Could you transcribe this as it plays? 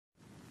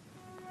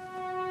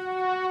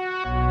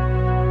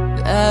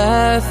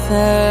I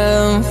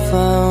fell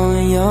for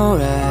your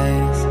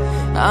eyes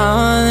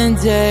on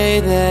the day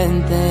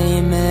that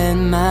they met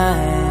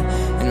mine.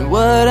 And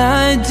what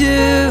I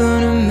do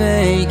to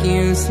make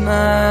you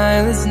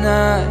smile is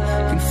not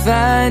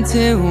confined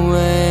to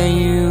where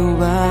you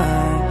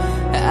are.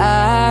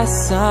 I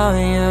saw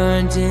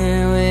you're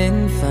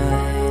doing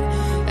fine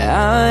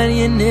on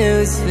your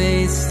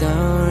newsfeed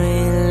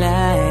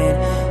storyline,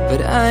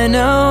 but I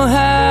know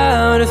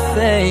how to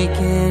fake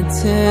it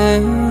too.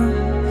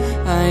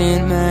 I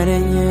ain't mad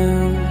at you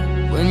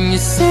when you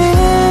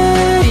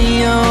say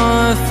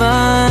you're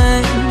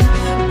fine,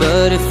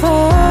 but if I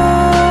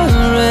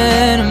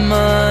read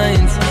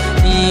minds,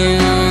 you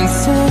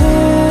say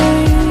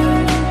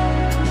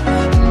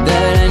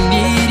that I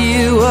need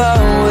you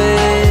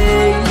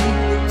always,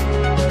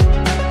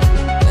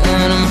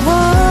 and I'm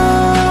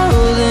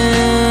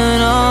holding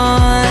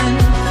on.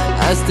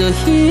 I still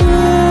hear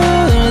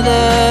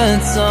that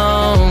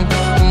song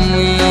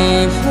we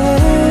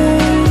play,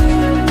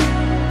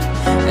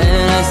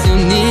 and I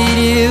still need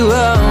you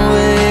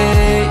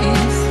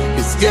always.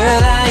 'Cause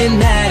girl, I ain't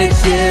mad at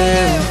you.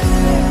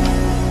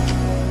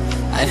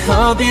 I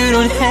hope you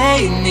don't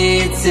hate me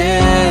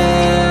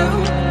too.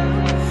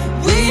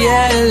 We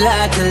had a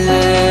lot to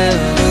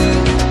lose.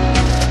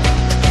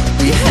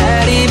 We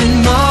had even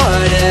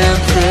more to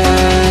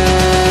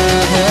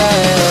prove.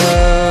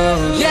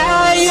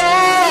 Yeah,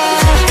 yeah.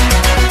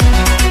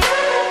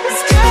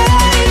 'Cause girl,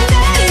 I ain't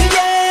mad at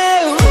you.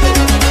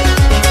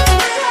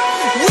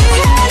 We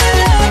had a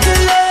lot to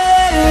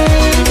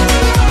lose.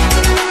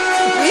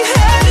 We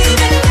had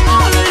even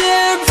more to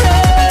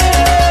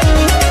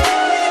prove.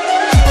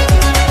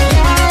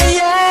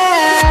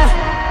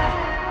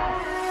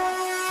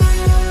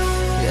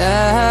 I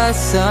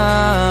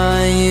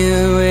saw you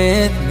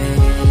with me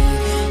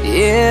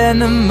in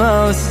the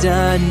most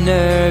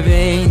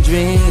unnerving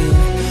dream.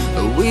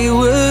 We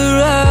were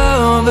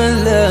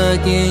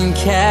overlooking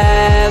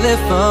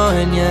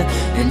California,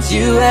 and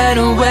you had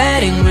a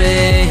wedding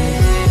ring.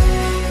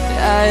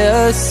 I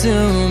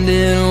assumed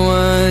it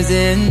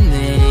wasn't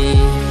me.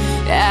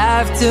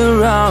 After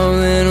all,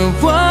 it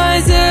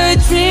was a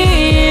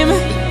dream.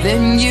 But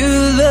then you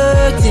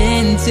looked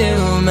into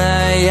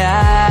my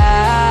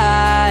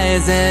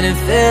eyes, and it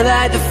felt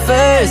like the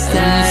first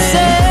time. You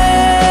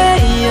say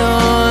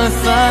you're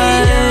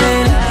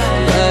fine,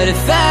 but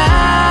if I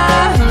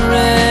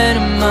read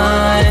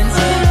minds,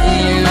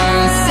 you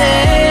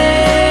say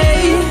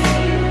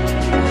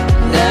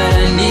that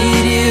I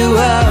need you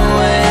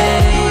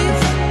always,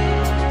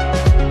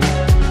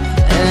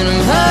 and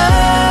I'm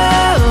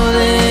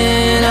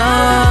holding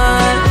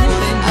on.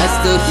 I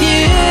still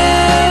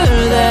hear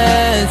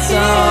that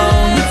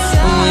song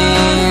we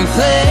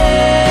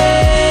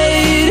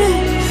played,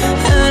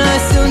 and I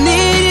still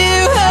need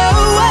you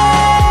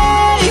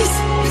always.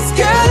 'Cause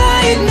girl, I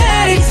ain't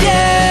mad at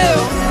you.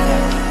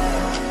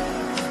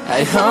 I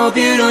hope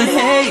you don't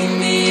hate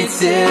me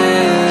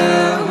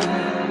too.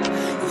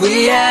 We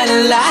had a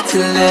lot to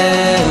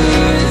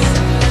lose.